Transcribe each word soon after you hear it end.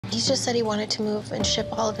He just said he wanted to move and ship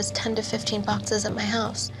all of his 10 to 15 boxes at my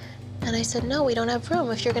house. And I said, no, we don't have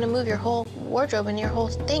room. If you're gonna move your whole wardrobe and your whole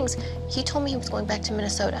things. He told me he was going back to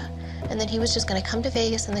Minnesota. And then he was just gonna come to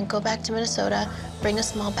Vegas and then go back to Minnesota, bring a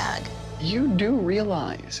small bag. You do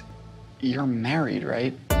realize you're married,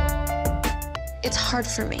 right? It's hard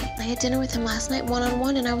for me. I had dinner with him last night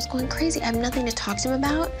one-on-one and I was going crazy. I have nothing to talk to him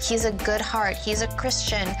about. He's a good heart, he's a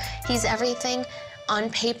Christian. He's everything on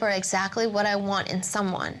paper exactly what I want in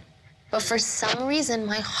someone. But for some reason,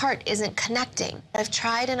 my heart isn't connecting. I've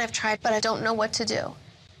tried and I've tried, but I don't know what to do.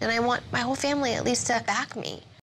 And I want my whole family at least to back me.